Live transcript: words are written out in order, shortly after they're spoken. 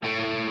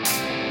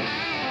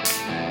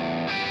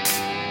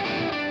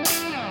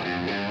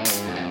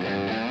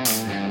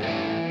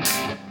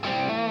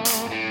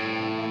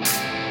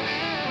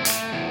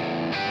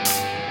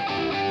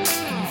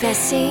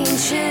Investing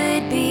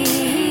should be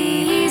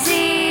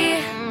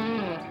easy.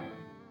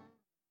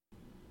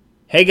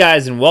 Hey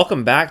guys, and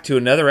welcome back to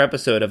another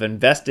episode of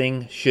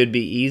Investing Should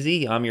Be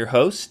Easy. I'm your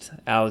host,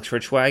 Alex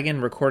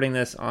Richwagon, recording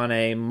this on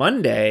a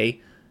Monday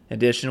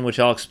edition,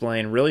 which I'll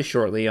explain really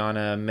shortly, on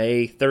a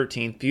May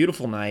 13th,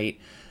 beautiful night,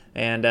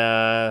 and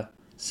author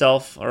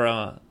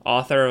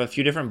of a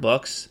few different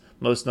books,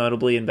 most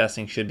notably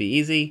Investing Should Be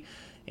Easy,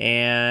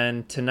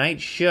 and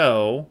tonight's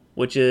show,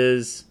 which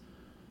is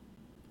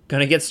going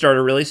to get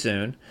started really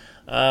soon.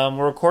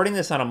 We're recording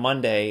this on a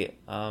Monday.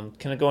 Going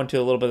to go into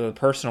a little bit of the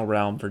personal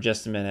realm for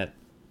just a minute.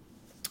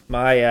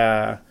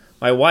 My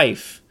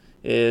wife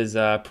is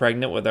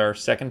pregnant with our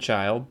second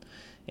child,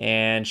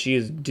 and she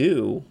is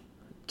due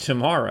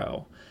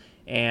tomorrow.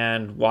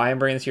 And why I'm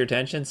bringing this to your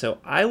attention? So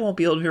I won't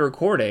be able to be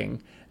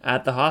recording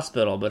at the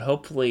hospital, but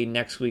hopefully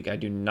next week I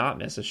do not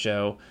miss a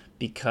show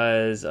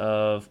because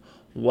of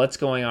what's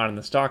going on in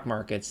the stock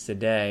markets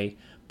today.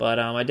 But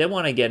I did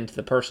want to get into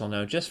the personal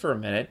note just for a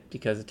minute,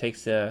 because it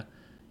takes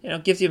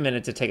gives you a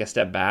minute to take a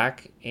step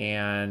back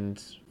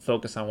and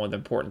focus on one of the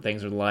important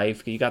things of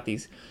life. You got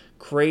these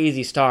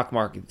crazy stock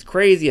markets,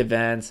 crazy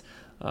events,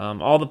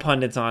 all the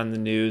pundits on the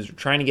news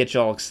trying to get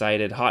you all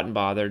excited, hot and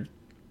bothered.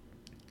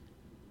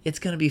 It's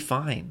going to be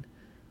fine.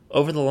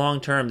 Over the long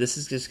term, this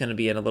is just going to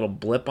be a little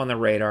blip on the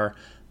radar.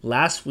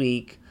 Last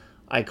week,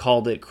 I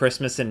called it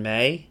Christmas in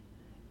May,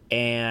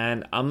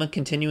 and I'm going to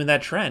continue in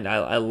that trend.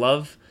 I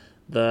love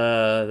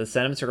the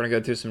sentiments. Are going to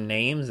go through some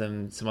names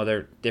and some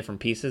other different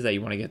pieces that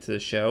you want to get to the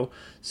show.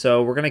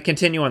 So we're going to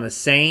continue on the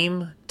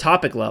same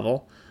topic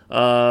level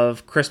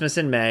of Christmas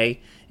in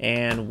May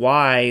and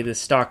why the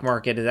stock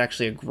market is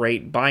actually a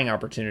great buying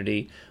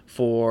opportunity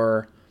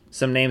for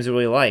some names we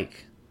really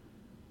like.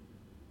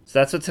 So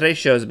that's what today's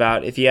show is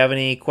about. If you have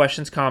any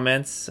questions,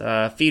 comments,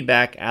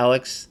 feedback,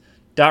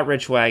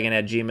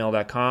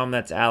 alex.richwagon@gmail.com.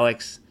 That's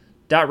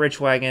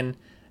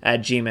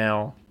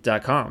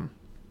alex.richwagon@gmail.com.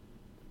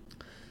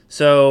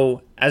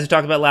 So, as we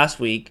talked about last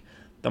week,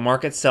 the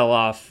market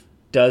sell-off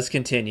does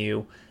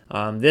continue.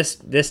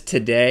 This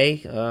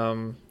today,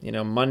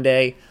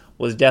 Monday,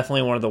 was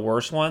definitely one of the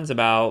worst ones.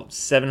 About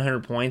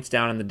 700 points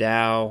down in the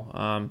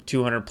Dow,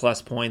 200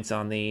 plus points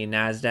on the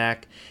NASDAQ,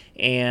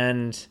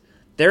 and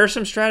there are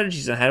some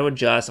strategies on how to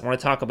adjust. I want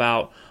to talk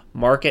about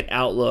market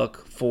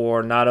outlook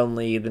for not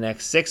only the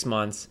next 6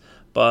 months,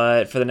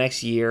 but for the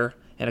next year,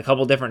 and a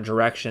couple different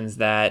directions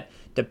that,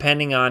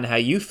 depending on how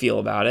you feel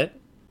about it,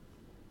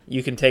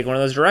 you can take one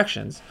of those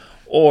directions.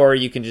 Or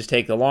you can just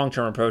take the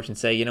long-term approach and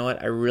say, you know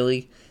what, I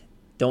really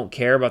don't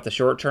care about the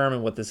short term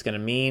and what this is going to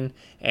mean,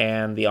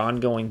 and the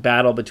ongoing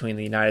battle between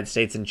the United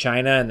States and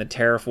China and the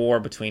tariff war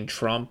between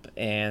Trump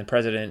and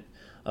President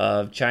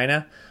of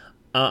China.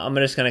 I'm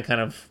just going to kind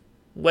of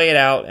weigh it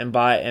out and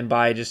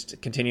buy, just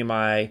continue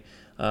my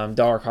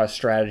dollar cost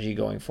strategy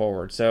going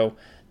forward. So I'm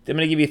going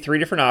to give you 3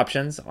 different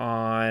options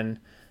on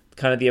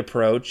kind of the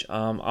approach.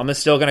 I'm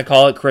still going to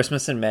call it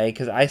Christmas in May,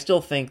 because I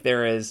still think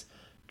there is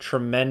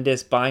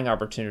tremendous buying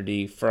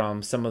opportunity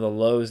from some of the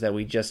lows that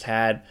we just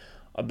had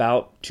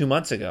about 2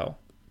 months ago.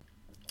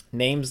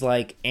 Names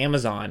like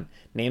Amazon,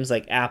 names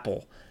like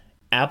Apple.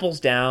 Apple's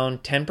down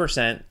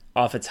 10%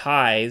 off its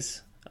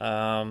highs,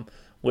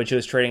 which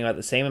was trading about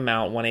the same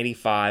amount,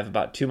 185,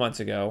 about 2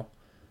 months ago.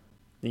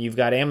 Then you've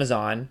got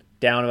Amazon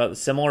down about the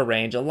similar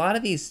range. A lot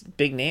of these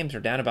big names are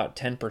down about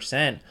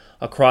 10%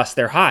 across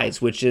their highs,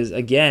 which is,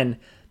 again,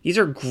 these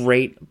are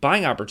great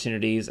buying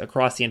opportunities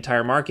across the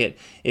entire market.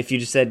 If you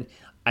just said,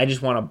 I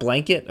just want a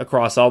blanket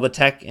across all the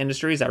tech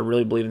industries, I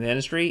really believe in the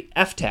industry,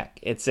 FTech.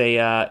 It's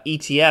a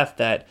ETF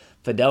that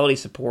Fidelity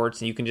supports,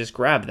 and you can just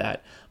grab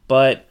that.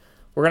 But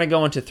we're going to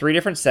go into 3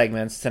 different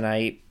segments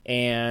tonight,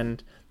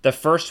 and the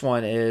first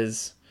one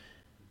is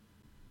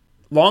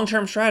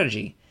long-term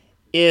strategy.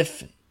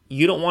 If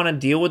you don't want to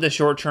deal with the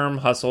short-term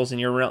hustles and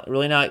you're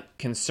really not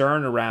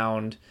concerned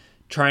around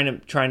trying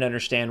to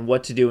understand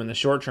what to do in the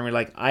short term, you're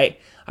like, I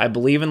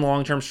believe in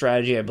long-term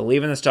strategy, I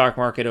believe in the stock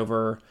market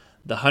over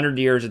the 100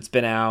 years it's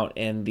been out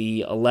and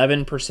the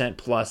 11%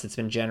 plus it's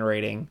been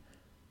generating,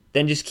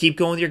 then just keep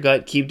going with your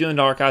gut, keep doing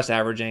dollar cost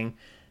averaging.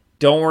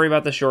 Don't worry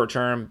about the short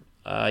term.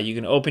 You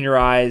can open your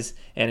eyes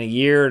in a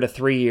year to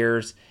 3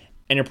 years,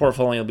 and your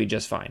portfolio will be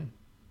just fine.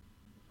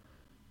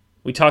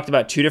 We talked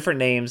about 2 different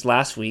names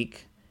last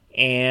week,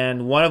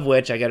 and one of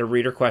which I got a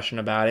reader question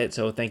about it,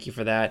 so thank you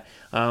for that.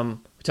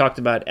 We talked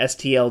about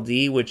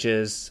STLD, which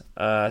is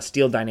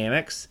Steel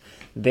Dynamics.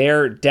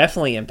 They're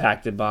definitely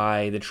impacted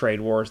by the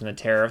trade wars and the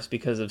tariffs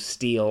because of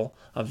steel,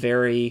 a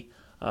very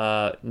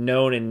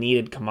known and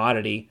needed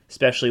commodity,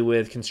 especially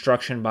with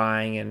construction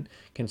buying and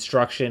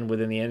construction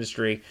within the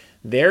industry.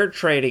 They're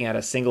trading at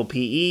a single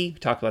PE. We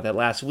talked about that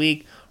last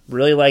week.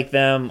 Really like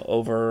them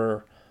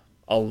over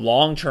a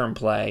long-term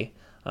play.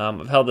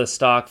 I've held this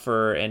stock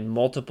in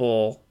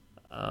multiple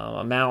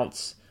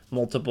amounts,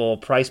 multiple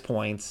price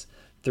points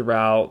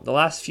throughout the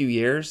last few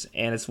years,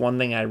 and it's one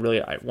name I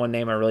really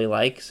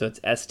like. So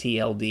it's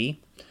STLD,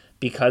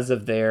 because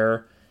of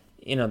their,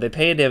 they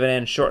pay a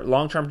dividend,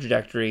 long-term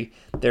trajectory.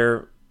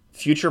 They're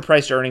future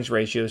price to earnings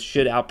ratios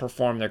should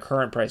outperform their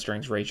current price to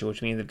earnings ratio,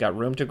 which means they've got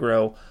room to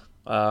grow,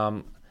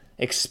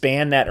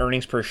 expand that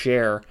earnings per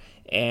share,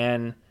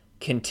 and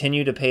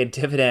continue to pay a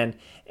dividend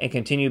and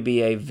continue to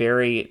be a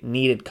very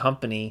needed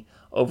company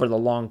over the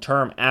long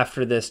term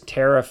after this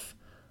tariff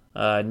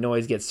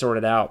noise gets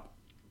sorted out.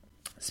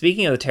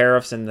 Speaking of the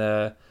tariffs and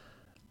the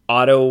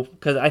auto,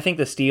 because I think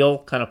the steel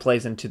kind of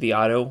plays into the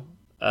auto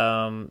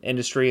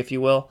industry, if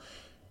you will.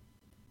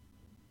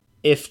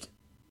 If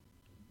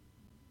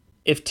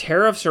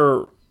tariffs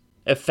are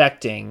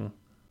affecting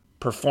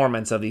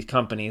performance of these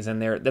companies,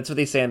 and that's what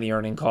they say in the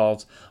earning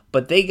calls,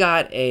 but they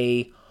got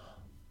a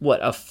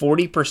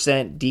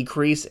 40%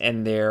 decrease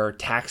in their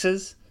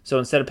taxes. So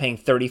instead of paying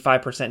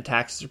 35%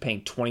 taxes, they're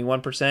paying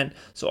 21%.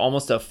 So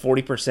almost a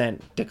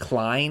 40%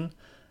 decline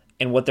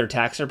in what their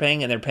taxes are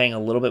paying, and they're paying a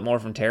little bit more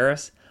from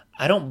tariffs.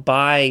 I don't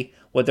buy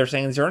what they're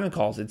saying in these earning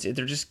calls.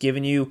 They're just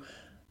giving you,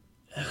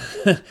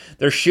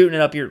 they're shooting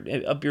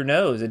it up your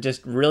nose. It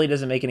just really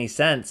doesn't make any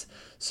sense.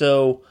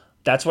 So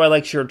that's why I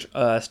like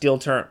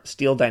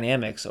Steel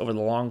Dynamics over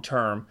the long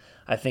term.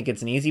 I think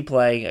it's an easy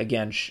play.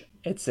 Again,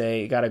 it's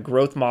got a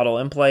growth model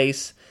in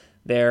place.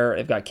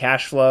 They've got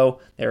cash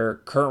flow. Their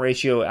current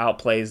ratio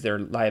outplays their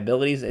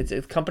liabilities.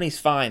 It's company's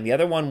fine. The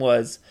other one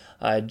was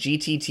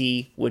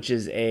GTT, which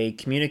is a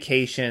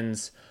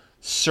communications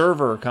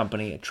server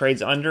company. It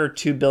trades under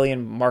 $2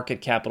 billion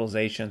market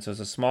capitalization, so it's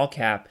a small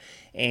cap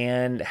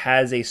and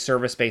has a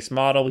service-based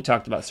model. We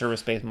talked about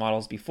service-based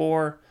models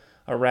before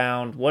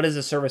around what is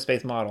a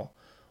service-based model.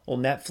 Well,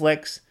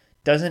 Netflix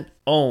doesn't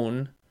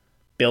own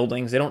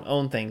buildings. They don't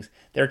own things.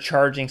 They're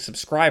charging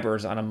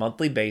subscribers on a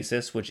monthly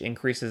basis, which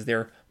increases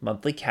their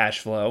monthly cash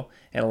flow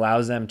and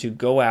allows them to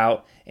go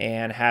out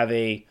and have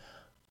a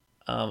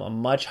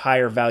much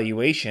higher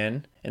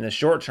valuation in the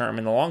short term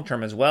and the long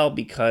term as well,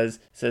 because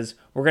it says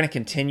we're going to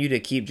continue to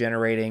keep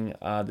generating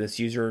this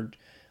user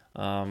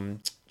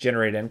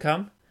generated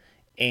income,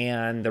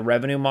 and the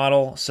revenue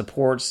model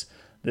supports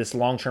this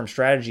long-term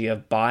strategy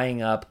of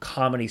buying up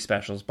comedy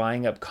specials,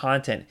 buying up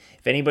content.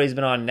 If anybody's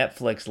been on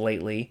Netflix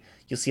lately,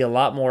 you'll see a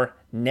lot more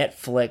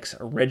Netflix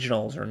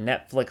originals or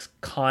Netflix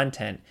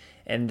content,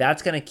 and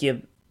that's going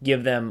to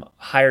give them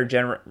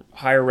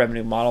higher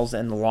revenue models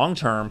in the long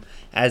term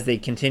as they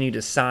continue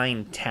to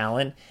sign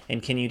talent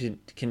and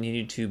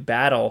continue to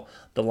battle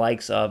the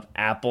likes of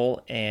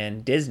Apple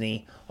and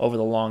Disney over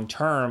the long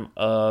term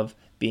of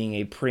being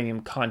a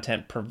premium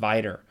content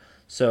provider.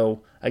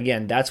 So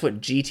again, that's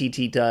what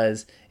GTT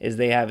does, is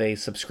they have a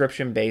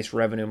subscription-based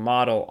revenue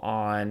model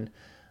on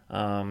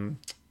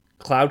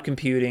cloud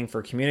computing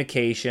for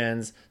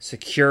communications,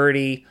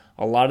 security,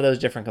 a lot of those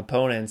different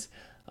components.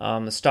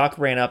 The stock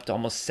ran up to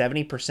almost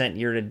 70%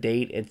 year to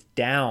date. It's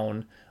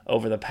down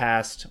over the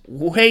past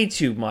way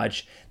too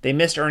much. They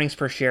missed earnings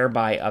per share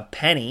by a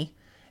penny,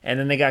 and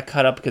then they got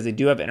cut up because they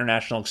do have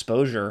international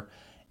exposure.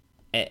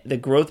 The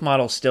growth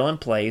model is still in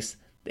place.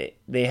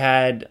 They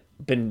had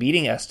been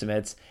beating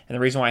estimates, and the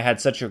reason why I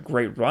had such a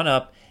great run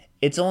up,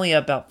 it's only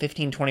about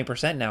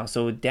 15-20% now,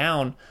 so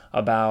down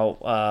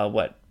about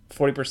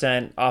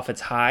 40% off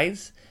its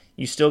highs.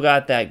 You still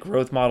got that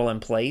growth model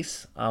in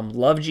place.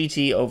 Love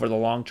GT over the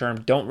long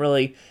term. Doesn't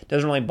really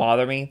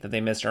bother me that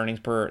they missed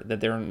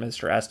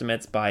their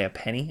estimates by a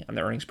penny on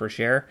the earnings per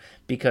share,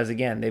 because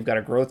again, they've got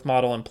a growth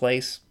model in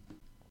place,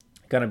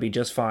 going to be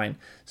just fine.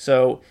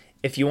 So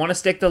if you want to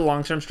stick to the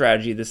long-term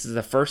strategy, this is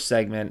the first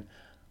segment.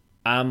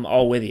 I'm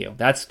all with you.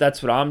 That's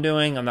what I'm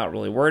doing. I'm not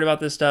really worried about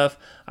this stuff.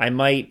 I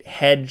might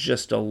hedge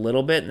just a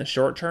little bit in the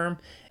short term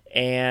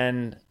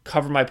and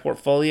cover my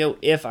portfolio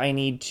if I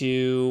need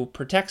to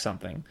protect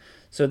something.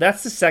 So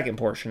that's the second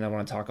portion I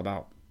want to talk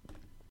about.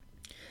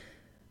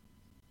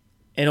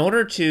 In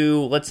order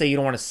to, let's say you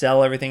don't want to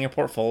sell everything in your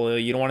portfolio,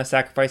 you don't want to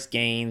sacrifice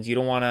gains, you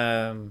don't want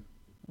to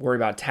worry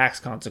about tax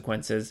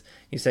consequences.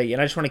 You say, I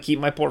just want to keep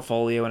my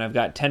portfolio and I've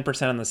got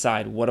 10% on the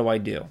side. What do I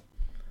do?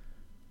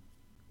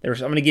 I'm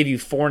going to give you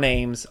 4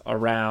 names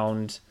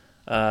around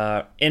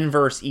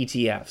inverse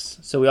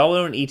ETFs. So we all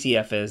know what an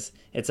ETF is.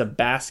 It's a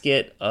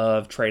basket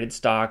of traded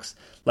stocks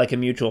like a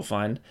mutual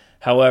fund.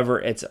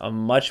 However, it's a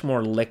much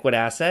more liquid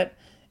asset.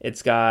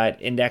 It's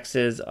got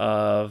indexes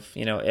of,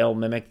 it'll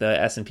mimic the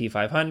S&P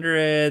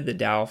 500, the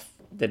Dow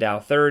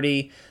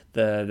 30,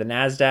 the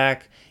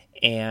NASDAQ,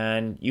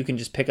 and you can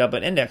just pick up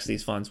an index of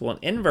these funds. Well, an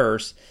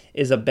inverse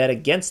is a bet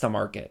against the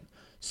market.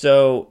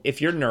 So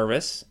if you're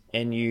nervous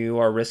and you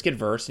are risk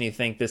adverse and you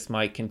think this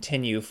might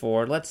continue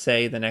for, let's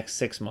say, the next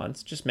 6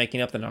 months, just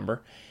making up the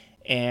number,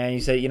 and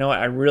you say,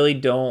 I really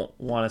don't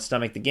want to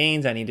stomach the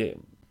gains. I need to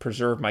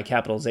preserve my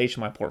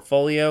capitalization, my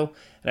portfolio,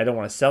 and I don't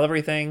want to sell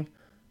everything.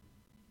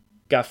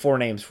 Got 4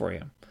 names for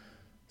you.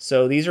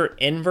 So these are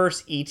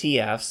inverse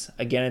ETFs.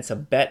 Again, it's a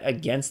bet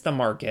against the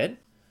market.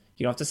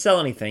 You don't have to sell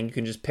anything. You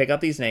can just pick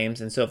up these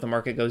names. And so if the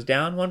market goes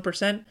down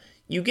 1%,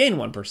 you gain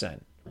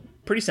 1%.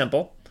 Pretty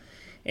simple.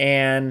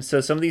 And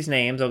so some of these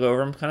names, I'll go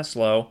over them kind of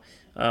slow.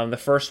 The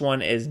first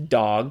one is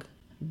DOG,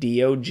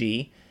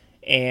 D-O-G,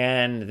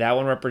 and that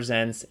one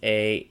represents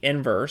a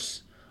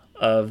inverse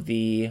of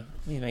the,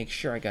 let me make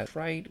sure I got it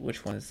right.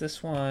 Which one is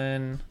this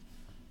one?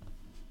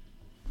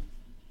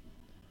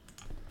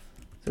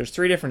 there's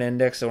 3 different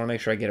indexes. I want to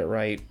make sure I get it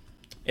right.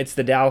 It's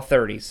the Dow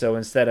 30. So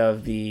instead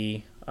of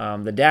the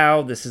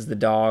Dow, this is the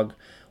dog,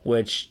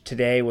 which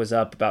today was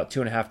up about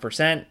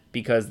 2.5%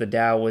 because the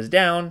Dow was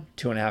down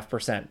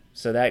 2.5%.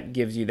 So that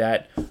gives you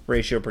that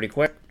ratio pretty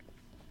quick.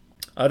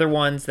 Other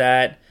ones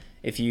that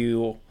if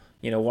you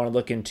want to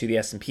look into the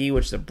S&P,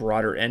 which is a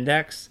broader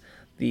index,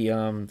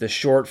 the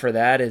short for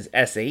that is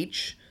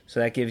SH. So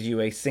that gives you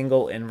a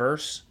single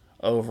inverse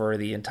over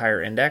the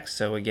entire index.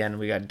 So again,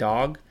 we got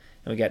dog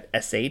and we got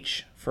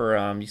SH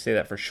for you say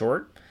that for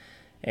short.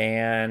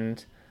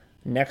 And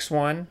next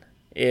one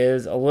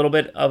is a little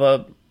bit of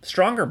a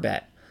stronger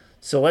bet.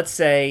 So let's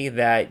say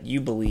that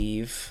you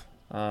believe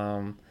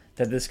that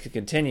this could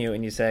continue,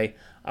 and you say,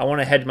 I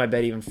want to hedge my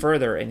bet even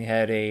further, and you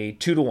had a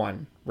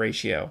 2-to-1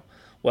 ratio.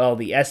 Well,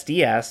 the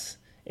SDS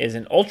is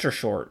an ultra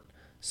short,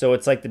 so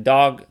it's like the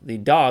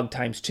dog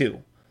times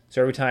 2.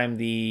 So every time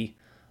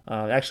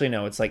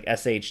it's like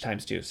SH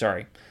times 2.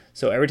 Sorry.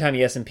 So every time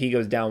the S&P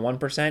goes down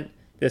 1%,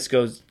 this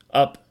goes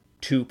up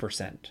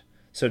 2%.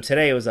 So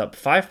today it was up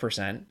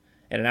 5%.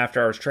 And an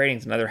after hours trading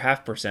is another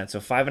 0.5%.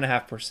 So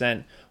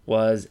 5.5%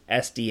 was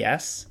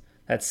SDS.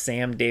 That's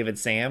Sam David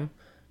Sam,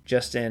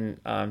 just in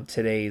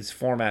today's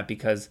format,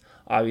 because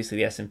obviously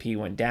the S&P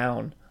went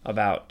down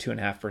about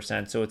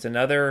 2.5%. So it's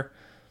another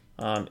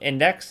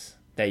index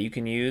that you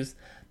can use.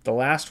 The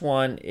last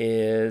one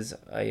is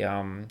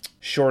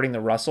shorting the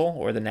Russell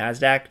or the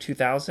NASDAQ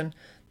 2000.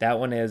 That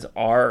one is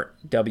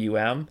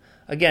RWM.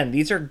 Again,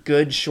 these are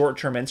good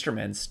short-term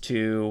instruments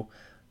to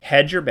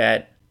hedge your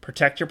bet,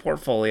 protect your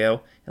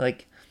portfolio.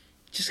 Like,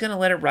 just going to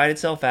let it ride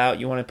itself out.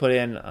 You want to put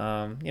in,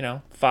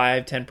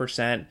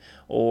 5-10%,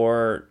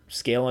 or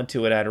scale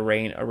into it at a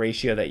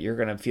ratio that you're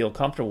going to feel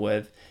comfortable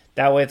with.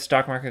 That way, if the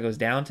stock market goes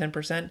down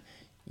 10%,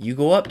 you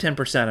go up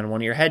 10% on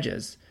one of your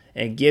hedges.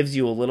 And it gives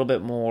you a little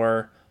bit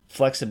more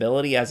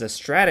flexibility as a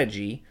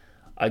strategy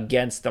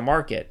against the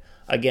market.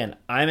 Again,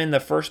 I'm in the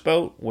first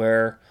boat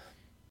where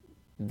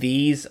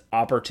these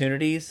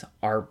opportunities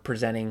are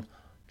presenting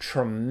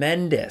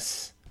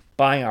tremendous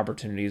buying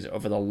opportunities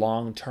over the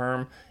long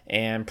term,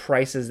 and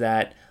prices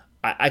that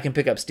I can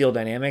pick up Steel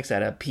Dynamics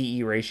at a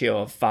PE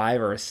ratio of 5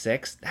 or a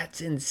 6.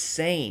 That's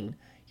insane.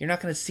 You're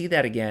not going to see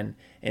that again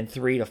in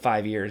 3 to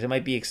 5 years. It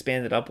might be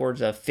expanded upwards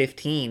of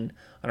 15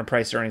 on a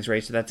price earnings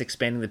ratio. That's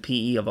expanding the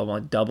PE of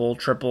almost double,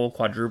 triple,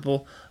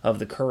 quadruple of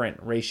the current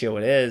ratio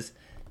it is.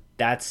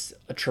 That's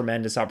a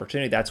tremendous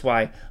opportunity. That's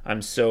why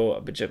I'm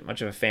so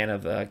much of a fan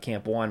of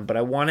Camp One. But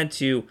I wanted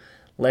to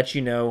let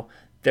you know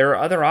there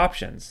are other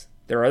options.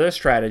 There are other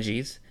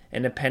strategies,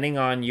 and depending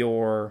on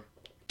your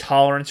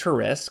tolerance for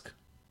risk,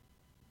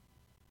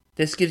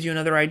 this gives you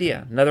another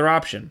idea, another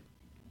option.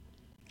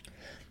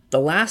 The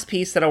last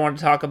piece that I want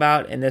to talk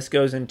about, and this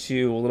goes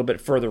into a little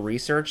bit further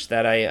research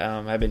that I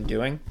have been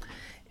doing,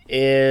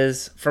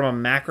 is from a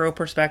macro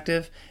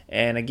perspective.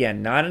 And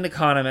again, not an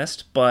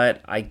economist,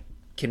 but I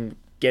can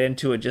get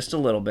into it just a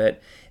little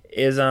bit,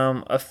 is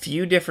a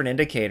few different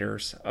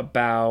indicators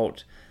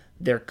about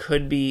there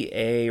could be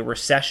a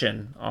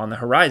recession on the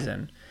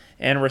horizon.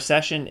 And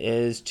recession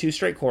is 2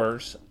 straight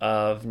quarters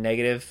of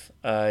negative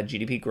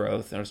GDP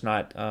growth. It's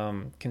not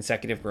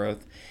consecutive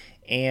growth.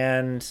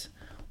 And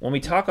when we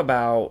talk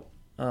about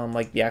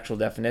like the actual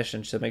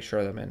definition, just to make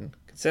sure that I'm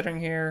considering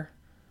here.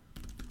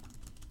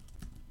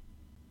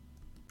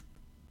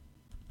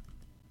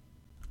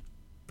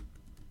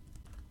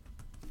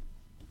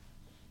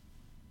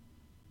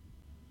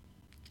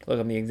 Look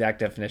at the exact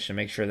definition,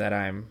 make sure that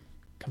I'm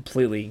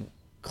completely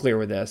clear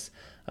with this.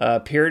 A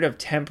period of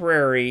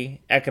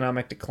temporary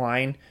economic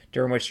decline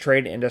during which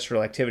trade and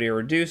industrial activity are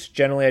reduced,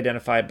 generally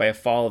identified by a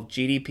fall of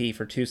GDP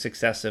for 2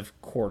 successive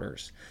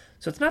quarters.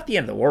 So it's not the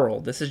end of the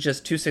world. This is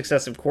just 2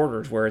 successive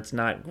quarters where it's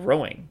not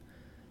growing.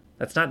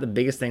 That's not the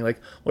biggest thing.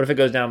 Like, what if it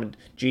goes down?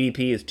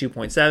 GDP is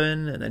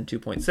 2.7, and then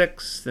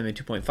 2.6, then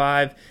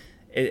 2.5.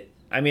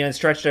 It's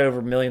stretched out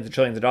over millions of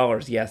trillions of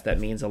dollars. Yes, that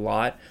means a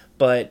lot,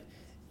 but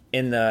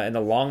in the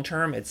long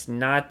term, it's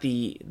not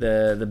the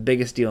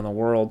biggest deal in the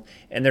world.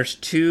 And there's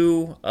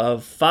 2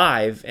 of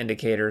 5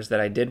 indicators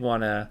that I did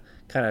want to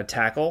kind of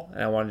tackle,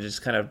 and I want to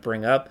just kind of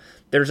bring up.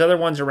 There's other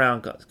ones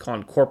around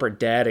called corporate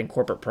debt and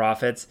corporate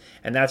profits,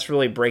 and that's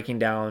really breaking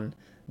down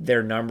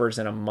their numbers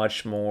in a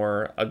much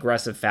more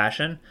aggressive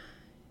fashion.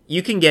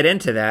 You can get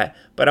into that,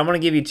 but I'm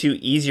going to give you 2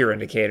 easier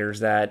indicators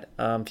that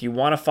if you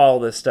want to follow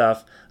this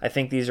stuff, I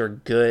think these are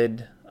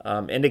good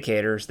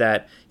indicators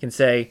that can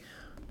say,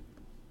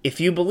 if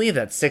you believe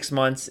that 6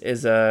 months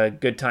is a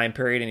good time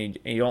period and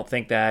you don't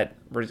think that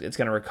it's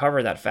going to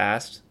recover that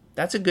fast,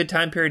 that's a good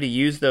time period to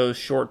use those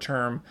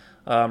short-term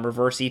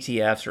reverse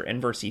ETFs or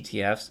inverse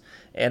ETFs.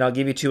 And I'll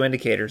give you 2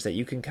 indicators that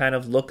you can kind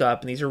of look up,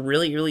 and these are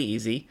really, really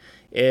easy.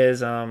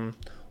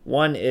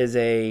 One is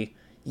a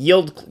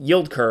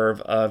yield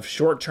curve of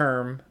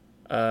short-term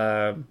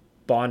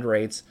bond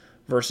rates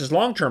versus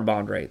long-term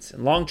bond rates.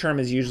 And long-term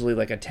is usually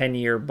like a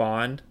 10-year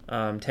bond,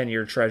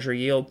 10-year treasury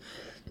yield.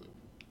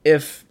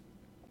 If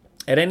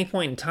at any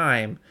point in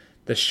time,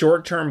 the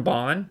short-term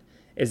bond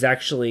is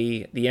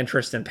actually, the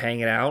interest in paying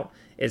it out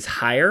is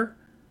higher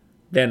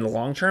than the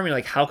long-term, you're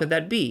like, how could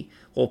that be?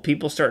 Well,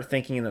 people start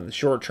thinking in the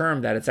short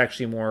term that it's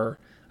actually more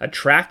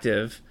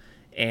attractive,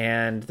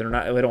 and they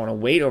don't want to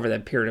wait over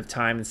that period of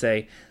time and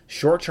say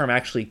short term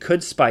actually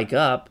could spike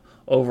up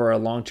over a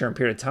long term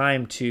period of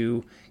time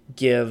to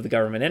give the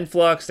government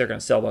influx. They're going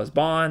to sell those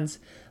bonds.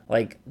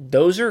 Like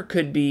those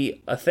could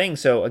be a thing.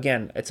 So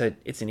again, it's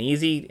an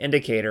easy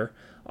indicator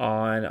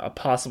on a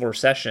possible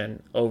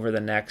recession over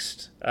the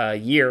next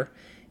year.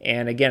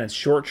 And again, it's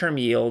short-term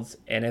yields,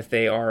 and if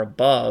they are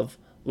above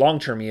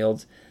long-term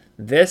yields,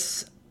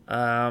 this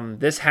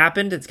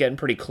happened. It's getting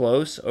pretty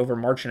close over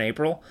March and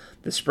April.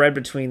 The spread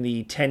between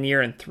the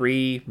 10-year and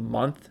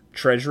 3-month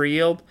Treasury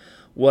yield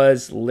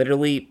was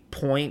literally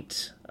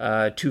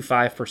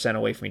 0.25%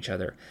 away from each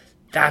other.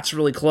 That's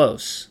really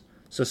close.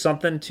 So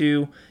something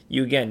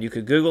you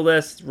could Google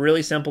this. It's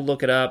really simple,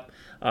 look it up,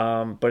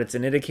 but it's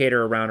an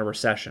indicator around a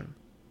recession.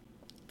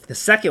 The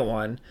second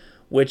one,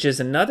 which is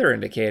another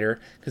indicator,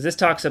 because this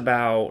talks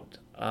about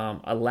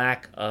a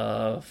lack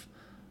of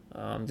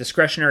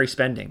discretionary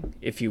spending,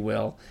 if you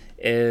will,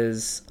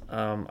 is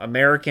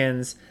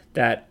Americans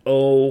that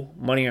owe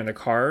money on their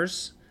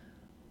cars.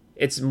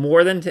 It's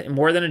more than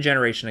a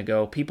generation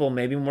ago. People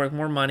maybe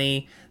more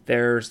money.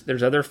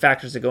 There's other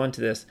factors that go into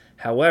this.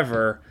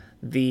 However,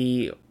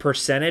 the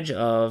percentage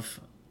of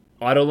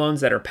auto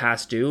loans that are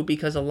past due,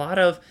 because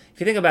if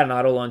you think about an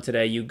auto loan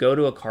today, you go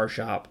to a car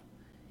shop,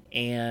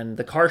 and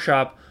the car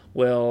shop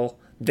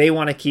they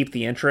want to keep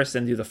the interest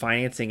and do the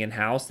financing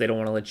in-house. They don't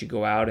want to let you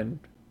go out and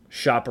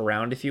shop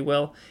around, if you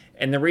will.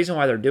 And the reason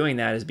why they're doing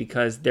that is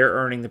because they're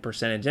earning the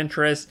percentage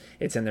interest.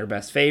 It's in their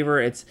best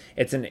favor. It's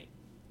in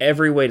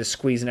every way to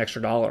squeeze an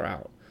extra dollar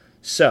out.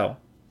 So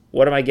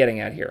what am I getting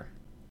at here?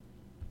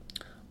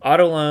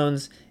 Auto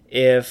loans,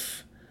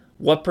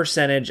 what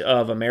percentage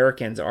of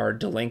Americans are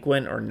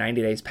delinquent or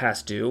 90 days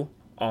past due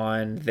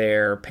on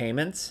their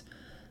payments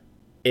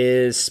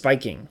is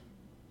spiking.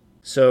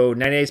 So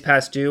 90 days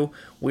past due,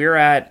 we're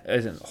at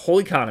as a whole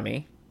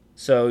economy.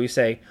 So you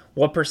say,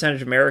 what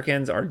percentage of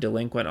Americans are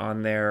delinquent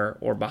on their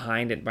or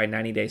behind it by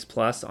 90 days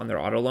plus on their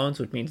auto loans,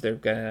 which means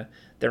they're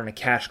in a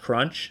cash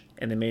crunch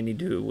and they may need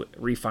to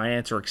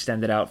refinance or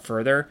extend it out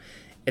further.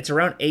 It's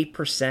around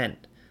 8%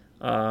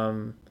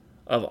 of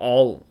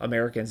all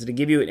Americans. To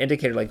give you an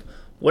indicator, like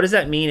what does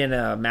that mean in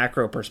a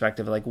macro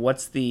perspective? Like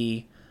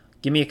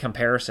give me a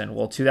comparison.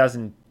 Well,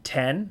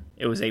 2010,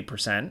 it was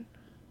 8%.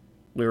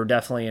 We were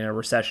definitely in a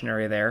recession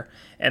area there.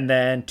 And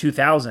then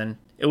 2000,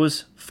 it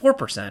was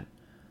 4%.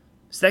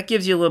 So that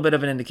gives you a little bit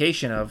of an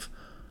indication of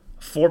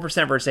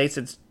 4% versus 8.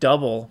 It's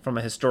double from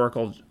a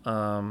historical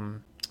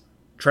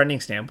trending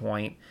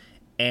standpoint.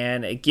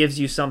 And it gives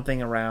you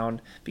something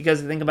around,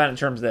 because think about it in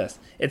terms of this.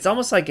 It's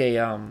almost like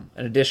an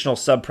additional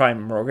subprime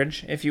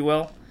mortgage, if you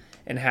will,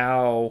 and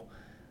how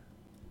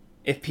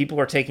if people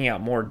are taking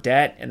out more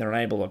debt and they're not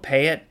able to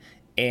pay it,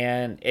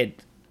 and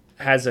it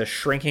has a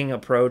shrinking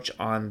approach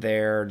on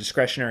their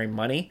discretionary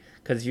money,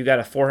 because if you got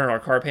a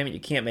 $400 car payment,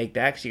 you can't make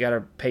that because you got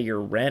to pay your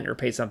rent or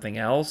pay something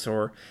else,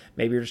 or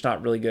maybe you're just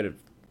not really good at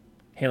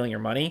handling your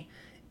money.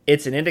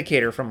 It's an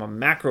indicator from a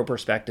macro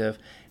perspective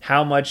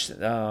how much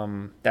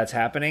that's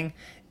happening,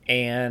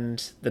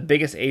 and the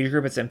biggest age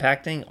group it's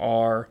impacting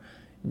are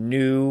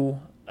new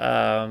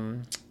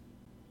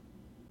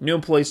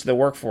employees to the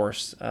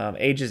workforce.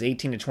 Ages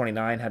 18 to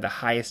 29 had the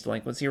highest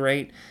delinquency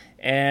rate.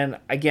 And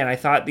again, I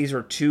thought these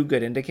were two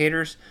good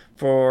indicators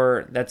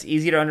that's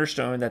easy to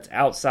understand, that's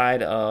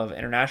outside of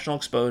international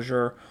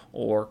exposure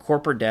or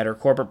corporate debt or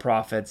corporate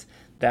profits,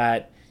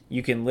 that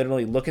you can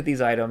literally look at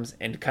these items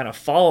and kind of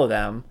follow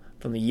them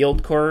from the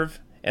yield curve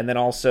and then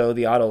also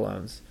the auto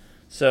loans.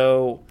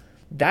 So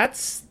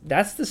that's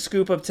the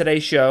scoop of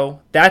today's show.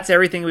 That's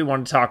everything we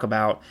wanted to talk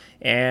about.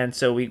 And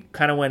so we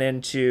kind of went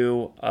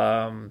into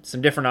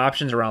some different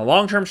options around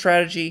long-term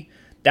strategy.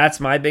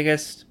 That's my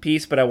biggest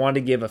piece, but I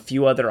wanted to give a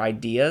few other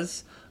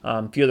ideas,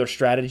 a few other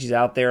strategies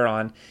out there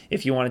on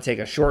if you want to take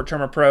a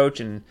short-term approach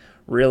and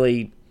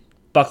really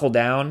buckle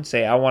down,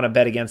 say, I want to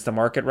bet against the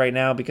market right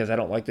now because I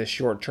don't like this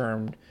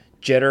short-term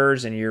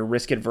jitters and you're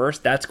risk adverse.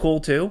 That's cool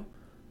too.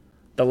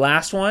 The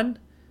last one,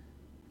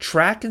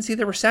 track and see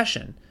the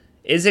recession.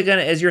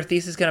 Is your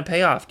thesis going to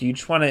pay off? Do you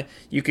just want to,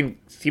 you can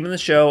see them in the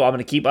show. I'm going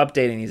to keep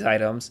updating these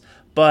items,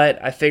 but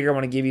I figure I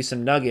want to give you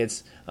some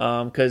nuggets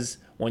because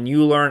when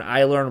you learn,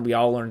 I learn, we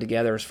all learn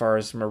together as far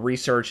as from a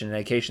research and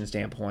education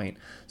standpoint.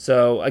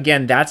 So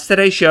again, that's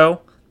today's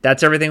show.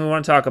 That's everything we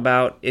want to talk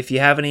about. If you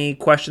have any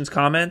questions,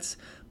 comments,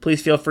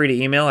 please feel free to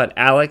email at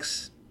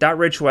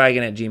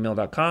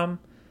alex.richwagon@gmail.com,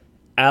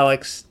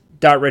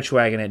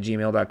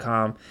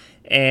 alex.richwagon@gmail.com,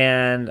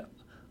 and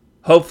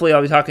hopefully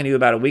I'll be talking to you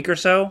about a week or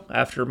so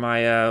after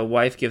my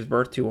wife gives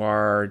birth to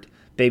our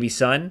baby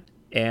son,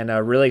 and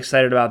really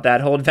excited about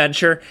that whole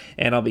adventure,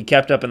 and I'll be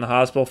kept up in the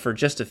hospital for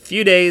just a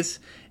few days,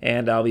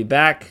 and I'll be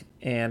back,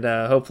 and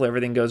hopefully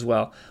everything goes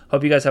well.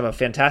 Hope you guys have a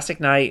fantastic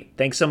night.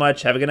 Thanks so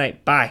much. Have a good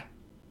night. Bye.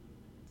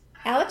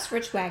 Alex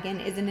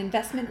Richwagon is an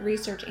investment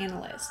research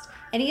analyst.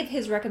 Any of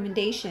his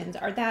recommendations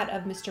are that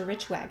of Mr.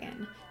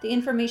 Richwagon. The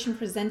information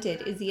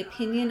presented is the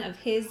opinion of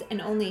his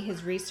and only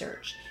his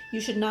research. You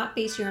should not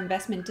base your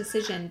investment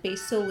decision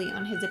based solely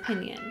on his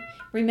opinion.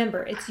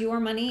 Remember, it's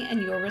your money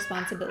and your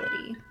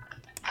responsibility.